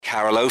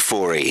Carol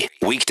O'Forey,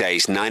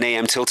 weekdays 9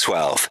 a.m. till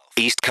 12,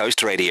 East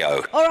Coast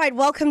Radio. All right,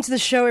 welcome to the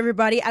show,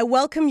 everybody. I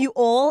welcome you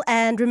all.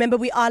 And remember,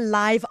 we are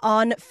live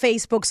on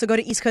Facebook. So go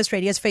to East Coast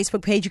Radio's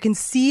Facebook page. You can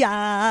see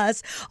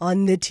us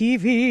on the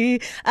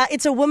TV.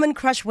 It's a Woman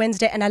Crush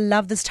Wednesday, and I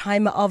love this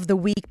time of the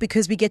week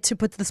because we get to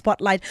put the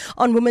spotlight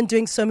on women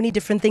doing so many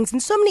different things in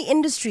so many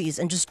industries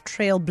and just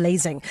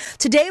trailblazing.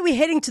 Today, we're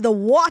heading to the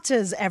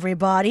waters,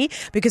 everybody,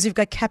 because we've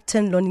got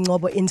Captain Londy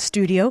Ngcobo in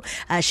studio.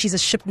 She's a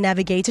ship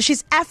navigator.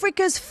 She's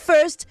Africa's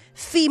first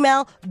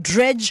female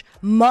dredge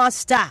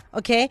master.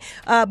 Okay,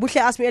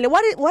 Bushle asked me earlier,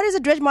 what is a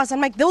dredge master?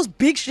 I'm like, those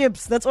big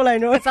ships. That's all I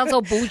know. It sounds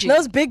so bougie.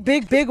 Those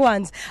big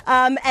ones.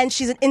 And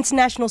she's an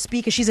international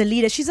speaker. She's a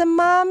leader. She's a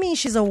mommy.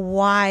 She's a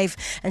wife,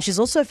 and she's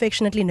also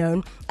affectionately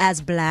known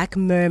as Black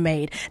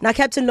Mermaid. Now,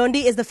 Captain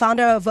Londy is the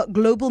founder of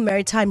Global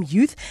Maritime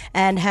Youth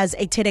and has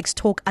a TEDx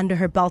talk under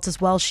her belt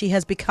as well. She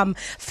has become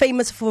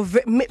famous for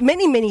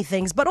many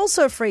things, but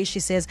also a phrase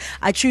she says: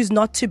 "I choose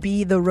not to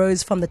be the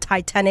Rose from the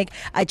Titanic.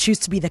 I choose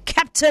to be the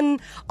captain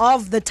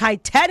of the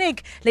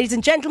Titanic." Ladies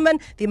and gentlemen,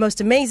 the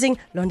most amazing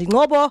Londy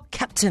Ngcobo.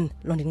 Captain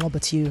Londy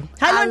Ngcobo, to you.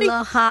 Hi, Londy.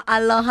 Aloha.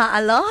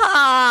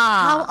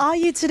 How are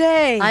you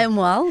today? I am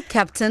well,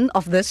 captain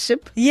of this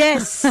ship.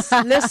 Yes,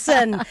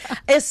 listen,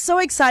 it's so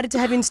excited to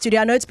have you in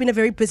studio. I know it's been a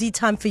very busy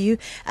time for you,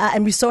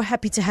 and we're so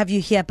happy to have you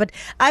here. But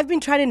I've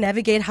been trying to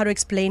navigate how to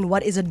explain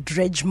what is a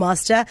dredge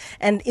master,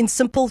 and in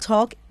simple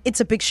talk, it's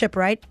a big ship,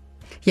 right?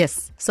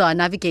 Yes, so I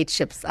navigate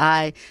ships.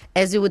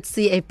 As you would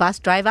see a bus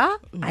driver,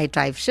 I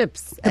drive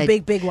ships. The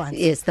big ones.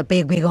 Yes, the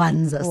big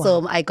ones. Wow.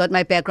 So I got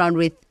my background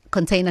with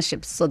container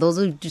ships. So those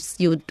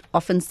you would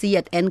often see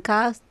at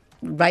Encar,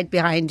 right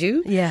behind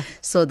you. Yeah.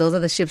 So those are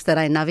the ships that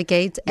I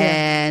navigate. Yeah.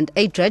 And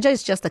a dredger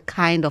is just a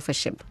kind of a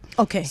ship.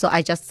 Okay. So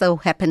I just so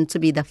happened to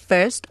be the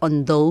first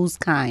on those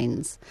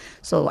kinds.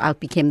 So I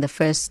became the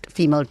first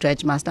female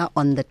dredge master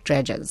on the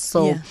dredgers.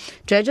 So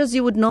dredgers,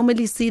 you would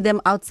normally see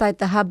them outside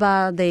the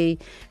harbour. They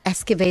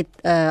excavate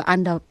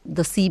under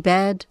the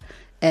seabed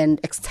and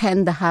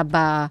extend the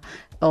harbour.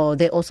 Or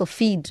they also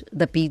feed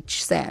the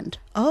beach sand.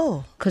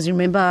 Oh. Because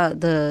remember,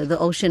 the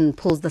ocean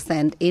pulls the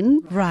sand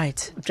in.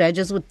 Right.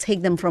 Dredgers would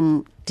take them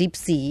from deep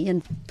sea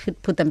and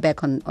put them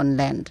back on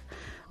land.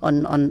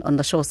 On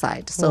the shore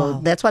side. So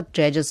that's what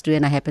dredgers do,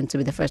 and I happen to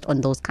be the first on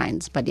those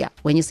kinds. But yeah,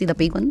 when you see the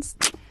big ones,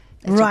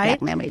 that's right.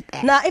 Black Mermaid.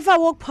 Now, if I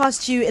walk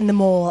past you in the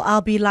mall,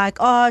 I'll be like,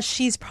 oh,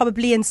 she's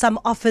probably in some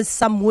office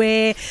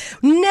somewhere.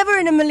 Never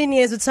in a million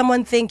years would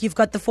someone think you've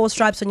got the 4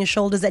 stripes on your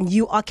shoulders and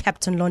you are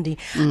Captain Londy.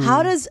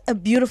 How does a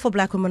beautiful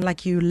black woman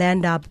like you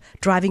land up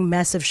driving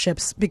massive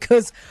ships?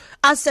 Because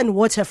us and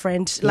water,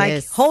 friend,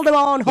 like, hold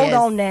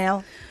on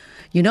now.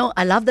 You know,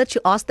 I love that you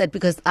asked that,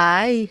 because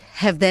I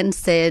have then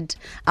said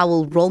I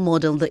will role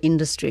model the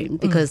industry,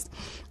 because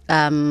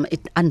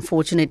it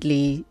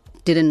unfortunately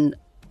didn't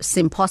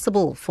seem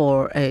possible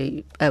for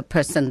a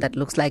person that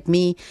looks like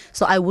me.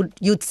 So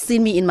you'd see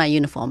me in my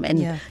uniform,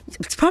 and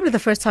it's probably the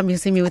first time you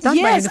see me without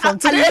my uniform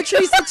today. I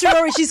literally said to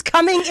Rory, she's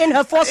coming in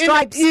her 4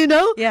 stripes. You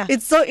know? Yeah.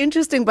 It's so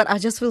interesting, but I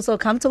just feel so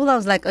comfortable. I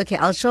was like, okay,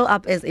 I'll show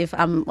up as if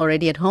I'm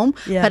already at home.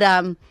 Yeah.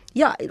 But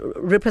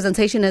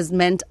representation has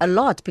meant a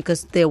lot,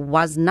 because there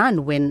was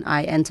none when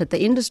I entered the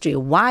industry.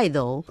 Why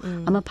though?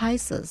 I'm a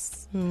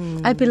Pisces.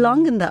 I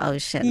belong in the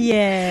ocean.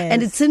 Yes.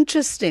 And it's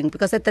interesting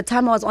because at the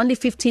time I was only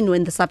 15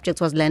 when the subject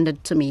was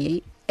landed to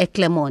me.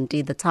 Clermont,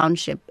 the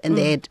township, and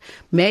they had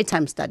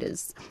maritime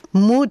studies.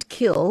 Mood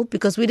kill,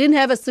 because we didn't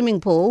have a swimming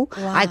pool.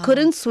 Wow. I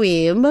couldn't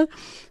swim,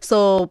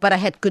 but I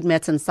had good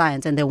maths and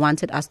science, and they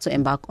wanted us to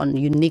embark on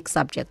unique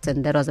subjects,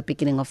 and that was the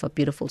beginning of a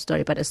beautiful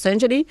story. But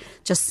essentially,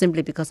 just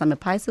simply because I'm a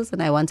Pisces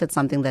and I wanted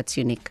something that's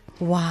unique.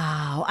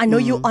 Wow. I know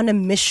you're on a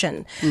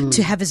mission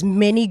to have as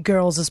many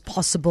girls as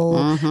possible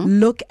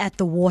look at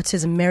the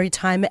waters and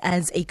maritime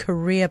as a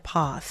career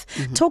path.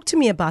 Talk to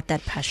me about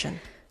that passion.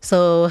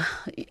 So,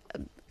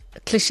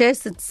 cliche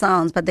as it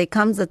sounds, but there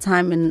comes a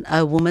time in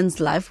a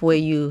woman's life where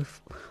you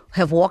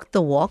have walked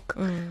the walk.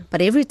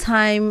 But every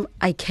time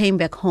I came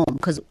back home,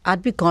 because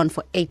I'd be gone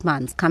for 8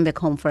 months, come back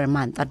home for a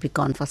month. I'd be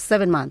gone for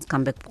 7 months,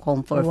 come back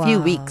home for a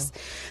few weeks.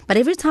 But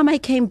every time I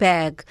came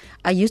back,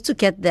 I used to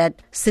get that,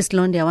 Sis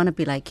Londy, I want to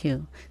be like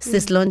you.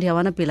 Sis Londy, I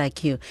want to be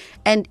like you.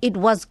 And it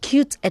was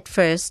cute at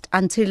first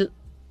until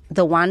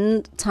the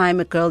one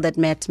time a girl that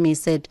met me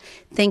said,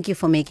 thank you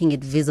for making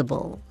it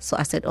visible. So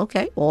I said,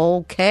 okay,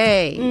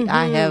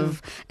 I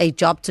have a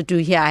job to do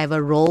here. I have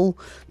a role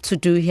to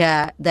do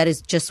here that is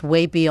just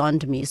way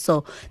beyond me.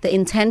 So the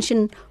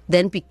intention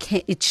then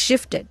it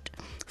shifted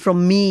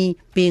from me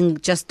being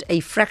just a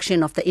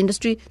fraction of the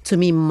industry to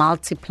me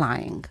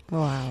multiplying.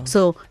 Wow.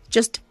 So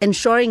just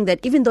ensuring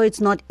that even though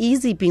it's not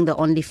easy being the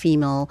only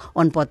female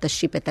on board the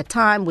ship at the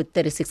time with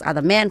 36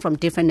 other men from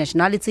different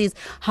nationalities,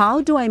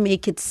 how do I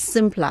make it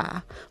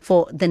simpler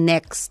for the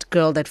next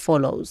girl that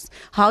follows?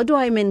 How do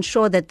I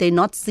ensure that they're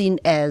not seen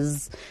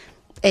as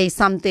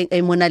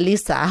a Mona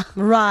Lisa,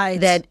 right?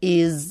 That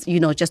is,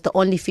 just the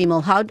only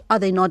female. How are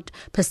they not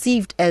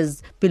perceived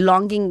as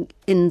belonging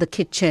in the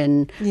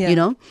kitchen?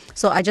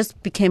 So I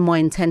just became more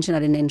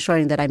intentional in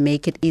ensuring that I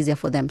make it easier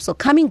for them. So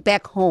coming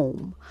back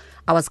home,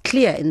 I was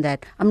clear in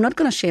that I'm not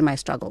going to share my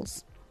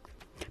struggles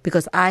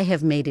because I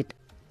have made it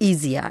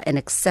easier and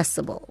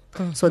accessible.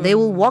 So they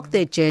will walk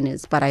their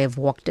journeys, but I have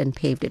walked and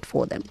paved it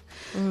for them.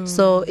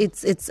 So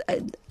it's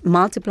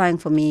multiplying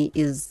for me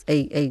is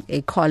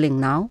a calling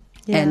now.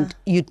 Yeah. And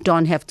you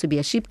don't have to be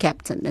a ship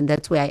captain, and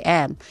that's where I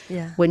am.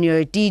 Yeah. When you're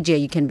a DJ,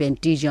 you can be a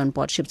DJ on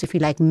board ships. If you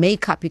like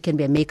makeup, you can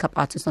be a makeup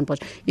artist on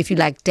board. If you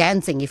like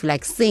dancing, if you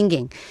like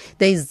singing,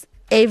 there's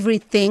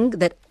everything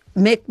that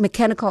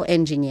mechanical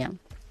engineer,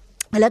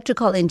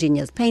 electrical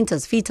engineers,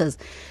 painters, fitters.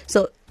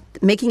 So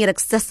making it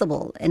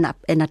accessible and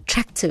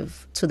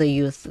attractive to the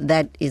youth,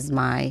 that is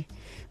my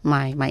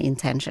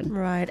intention.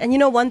 Right. And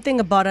one thing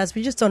about us,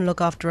 we just don't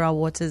look after our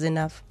waters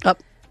enough. You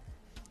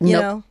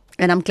Nope. know?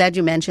 And I'm glad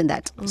you mentioned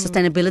that.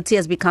 Sustainability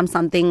has become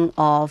something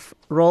of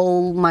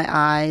roll my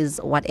eyes,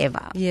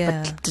 whatever.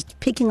 Yeah. But just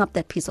picking up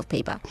that piece of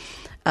paper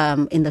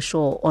in the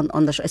shore,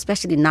 on the shore,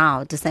 especially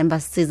now, December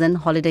season,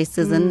 holiday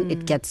season,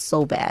 it gets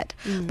so bad.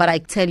 But I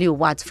tell you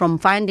what, from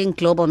finding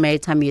Global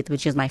Maritime Youth,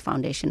 which is my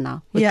foundation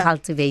now, we're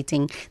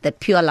cultivating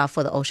that pure love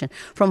for the ocean.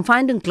 From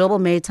finding Global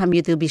Maritime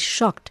Youth, you'll be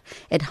shocked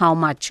at how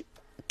much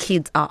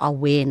kids are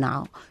aware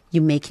now.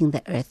 You're making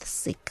the earth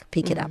sick.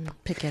 Pick it up.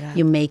 Pick it up.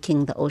 You're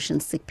making the ocean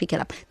sick. Pick it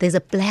up. There's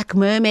a black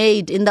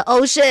mermaid in the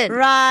ocean.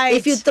 Right.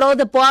 If you throw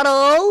the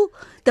bottle,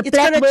 the It's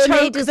black gonna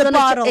mermaid choke is the going to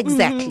bottle.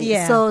 exactly.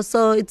 Yeah.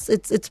 So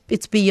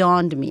it's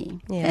beyond me,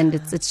 Yeah. and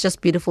it's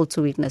just beautiful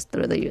to witness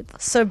through the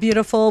youth. So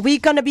beautiful. We're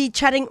going to be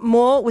chatting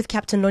more with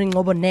Captain Londy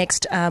Ngcobo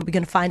next. We're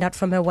going to find out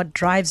from her what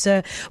drives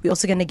her. We're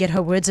also going to get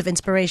her words of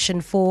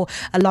inspiration for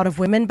a lot of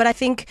women. But I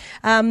think,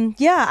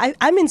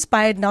 I'm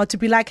inspired now to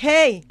be like,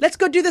 hey, let's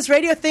go do this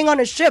radio thing on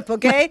a ship,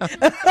 okay?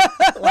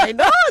 Why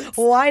not?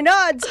 Why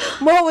not?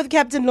 More with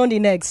Captain Londy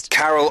next.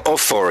 Carol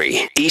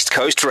Ofori, East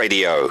Coast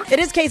Radio. It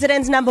is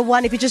KZN's number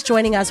one. If you're just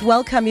joining us,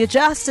 welcome. You're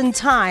just in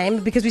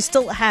time because we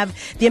still have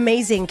the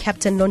amazing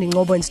Captain Londy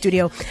Ngcobo in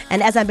studio.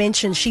 And as I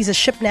mentioned, she's a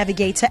ship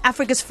navigator,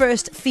 Africa's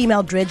first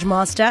female dredge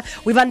master.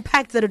 We've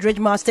unpacked that a dredge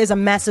master is a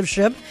massive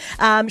ship.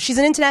 She's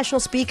an international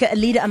speaker, a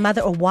leader, a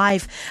mother, a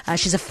wife.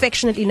 She's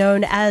affectionately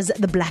known as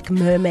the Black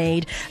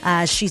Mermaid.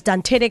 She's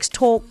done TEDx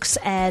talks,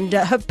 and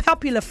her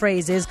popular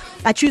phrase is,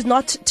 I choose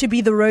not to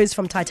be the Rose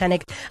from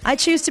Titanic. I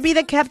choose to be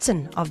the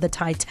captain of the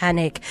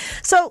Titanic.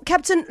 So,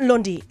 Captain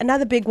Londy,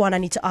 another big one I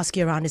need to ask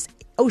you around is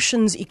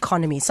oceans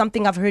economy,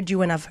 something I've heard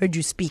you and I've heard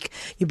you speak.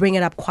 You bring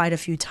it up quite a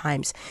few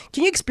times.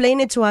 Can you explain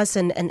it to us,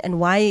 and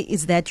why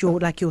is that your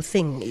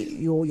thing,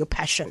 your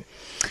passion?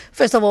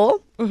 First of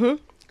all,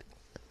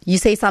 you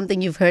say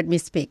something you've heard me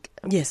speak.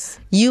 Yes.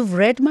 You've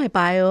read my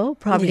bio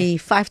probably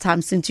 5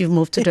 times since you've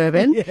moved to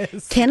Durban.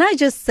 Yes. Can I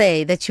just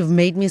say that you've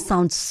made me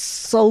sound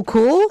so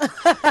cool?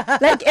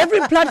 Like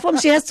every platform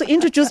she has to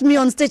introduce me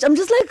on stage, I'm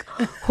just like,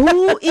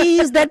 who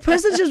is that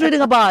person she's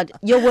reading about?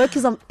 Your work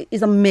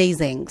is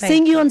amazing.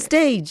 Seeing you on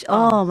stage.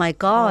 Oh my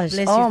gosh.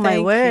 bless Oh you. my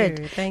Thank word.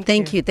 you. Thank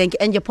Thank you. you. Thank you.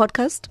 And your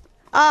podcast?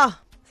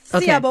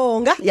 Okay.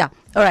 Siyabonga. Yeah.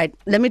 All right.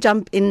 Let me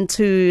jump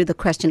into the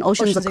question.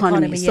 Oceans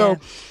economy. So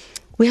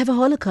we have a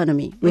whole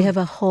economy. We have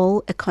a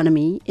whole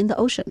economy in the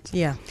oceans.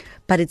 Yeah.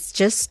 But it's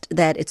just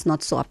that it's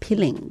not so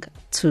appealing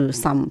to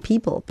some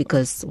people,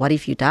 because what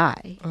if you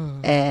die?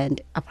 And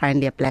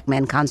apparently a black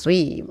man can't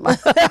swim.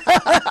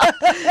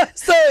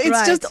 So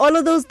it's just all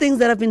of those things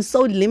that have been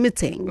so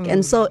limiting.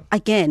 And so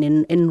again,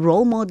 in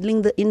role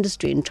modeling the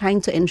industry and trying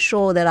to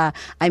ensure that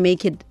I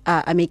make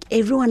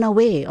everyone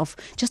aware of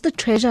just the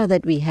treasure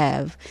that we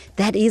have,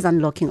 that is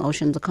unlocking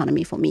oceans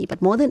economy for me.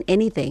 But more than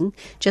anything,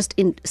 just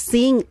in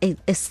seeing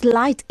a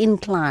slight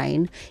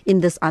incline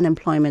in this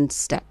unemployment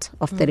stat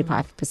of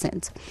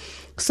 35%.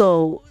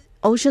 So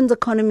oceans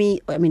economy,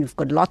 I mean, we've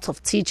got lots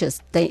of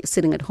teachers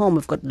sitting at home.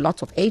 We've got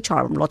lots of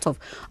HR, lots of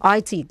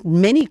IT,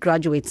 many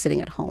graduates sitting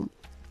at home.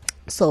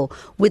 So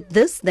with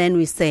this, then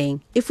we're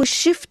saying, if we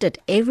shifted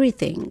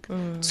everything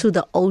to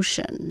the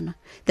ocean,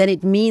 then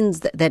it means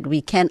that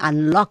we can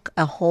unlock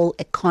a whole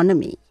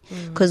economy.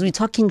 Because we're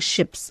talking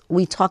ships,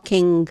 we're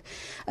talking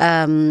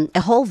a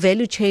whole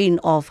value chain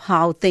of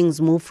how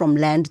things move from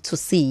land to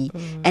sea.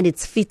 And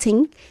it's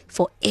fitting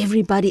for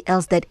everybody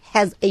else that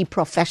has a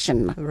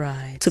profession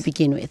to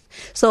begin with.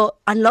 So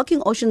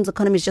unlocking oceans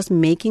economy is just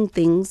making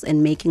things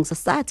and making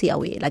society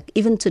aware. Like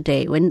even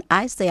today, when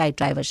I say I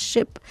drive a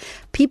ship,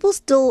 people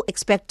still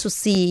expect to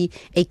see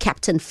a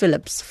Captain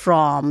Phillips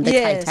from the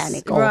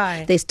Titanic.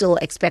 Or they still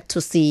expect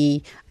to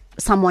see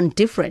someone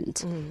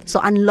different. So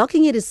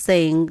unlocking it is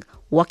saying,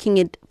 walking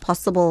it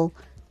possible.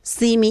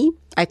 See me.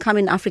 I come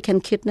in African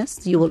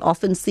cuteness. You will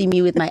often see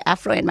me with my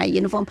afro and my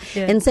uniform,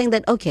 and saying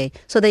that, okay,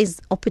 so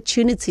there's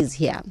opportunities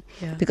here.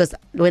 Because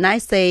when I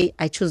say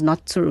I choose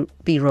not to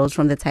be Rose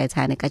from the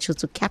Titanic, I choose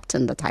to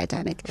captain the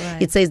Titanic.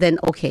 It says then,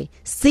 okay,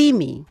 see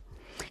me.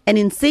 And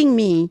in seeing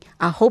me,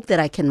 I hope that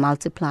I can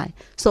multiply.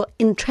 So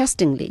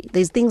interestingly,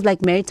 there's things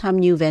like maritime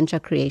new venture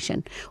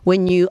creation.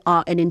 When you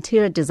are an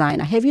interior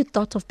designer, have you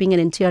thought of being an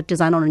interior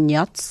designer on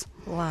yachts?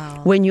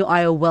 Wow. When you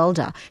are a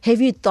welder,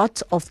 have you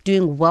thought of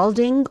doing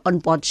welding on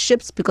board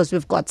ships? Because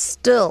we've got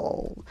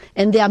steel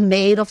and they are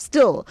made of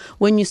steel.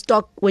 When you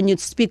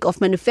speak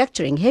of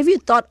manufacturing, have you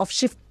thought of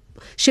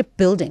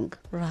shipbuilding,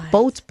 Right.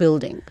 boat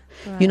building.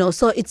 You know,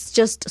 so it's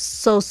just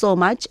so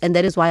much, and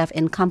that is why I've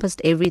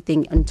encompassed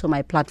everything into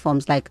my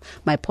platforms, like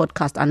my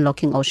podcast,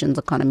 Unlocking Oceans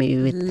Economy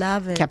with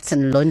Love it.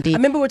 Captain Londy. I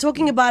remember we're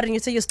talking about it and you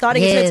say you're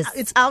starting. Yes. So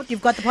it's out.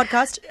 You've got the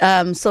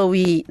podcast. So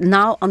we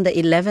now on the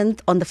 11th,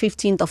 on the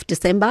 15th of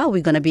December,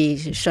 we're going to be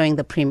showing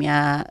the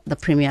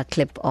premiere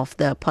clip of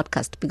the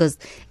podcast, because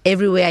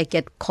everywhere I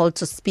get called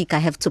to speak, I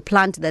have to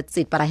plant that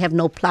seed, but I have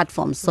no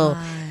platform. So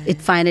it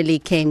finally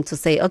came to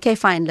say, okay,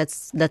 fine,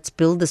 let's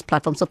build this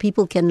platform so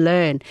people can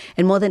learn,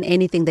 and more than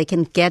anything, they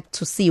can get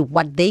to see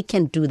what they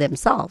can do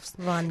themselves.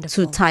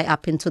 Wonderful. To tie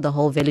up into the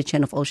whole value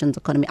chain of oceans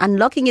economy.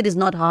 Unlocking it is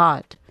not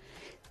hard.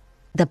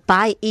 The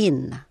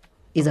buy-in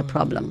is a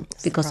problem,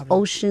 because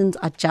oceans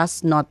are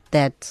just not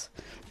that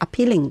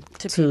appealing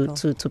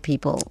to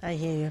people. I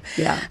hear you.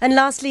 Yeah. And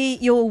lastly,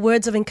 your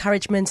words of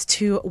encouragement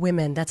to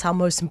women. That's our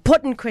most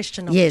important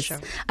question of the Yes, show.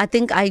 I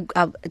think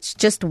it's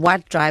just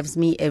what drives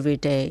me every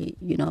day.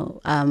 You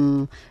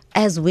know,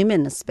 as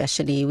women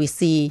especially, we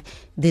see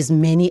these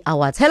many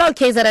awards. Hello,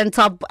 KZN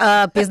top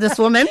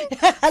businesswoman.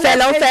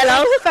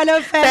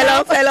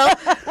 fellow.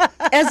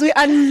 As we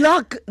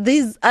unlock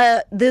these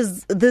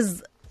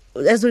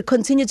as we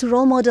continue to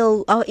role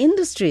model our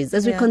industries,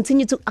 as we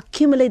continue to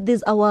accumulate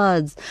these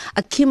awards,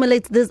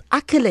 accumulate these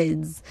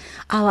accolades,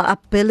 our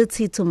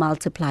ability to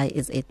multiply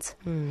is it.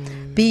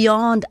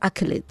 Beyond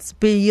accolades,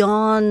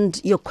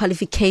 beyond your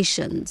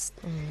qualifications,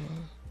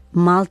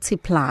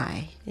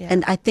 multiply.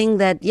 And I think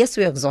that, yes,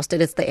 we're exhausted.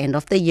 It's the end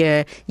of the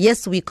year.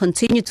 Yes, we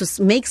continue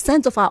to make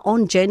sense of our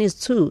own journeys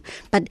too.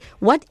 But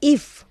what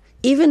if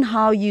even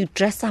how you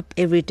dress up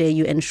every day,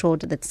 you ensure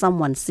that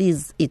someone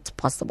sees it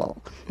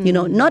possible? You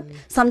know, not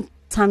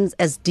sometimes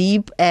as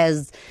deep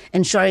as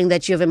ensuring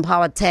that you've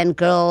empowered 10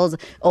 girls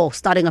or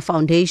starting a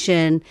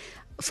foundation.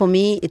 For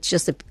me, it's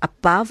just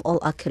above all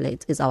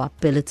accolades is our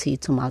ability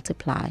to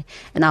multiply.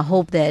 And I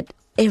hope that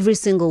every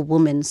single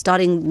woman,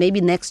 starting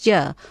maybe next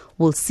year,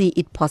 will see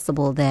it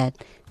possible that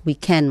we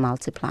can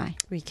multiply.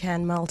 We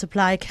can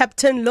multiply.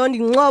 Captain Londy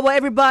Ngcobo,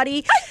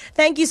 everybody.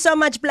 Thank you so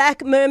much,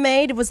 Black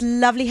Mermaid. It was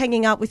lovely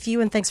hanging out with you,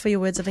 and thanks for your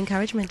words of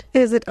encouragement.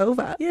 Is it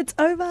over? It's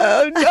over.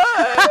 Oh, no.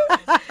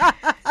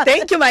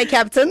 Thank you, my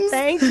captains.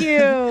 Thank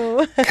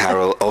you.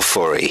 Carol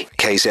Ofori,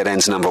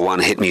 KZN's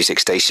 #1 hit music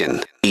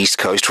station, East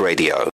Coast Radio.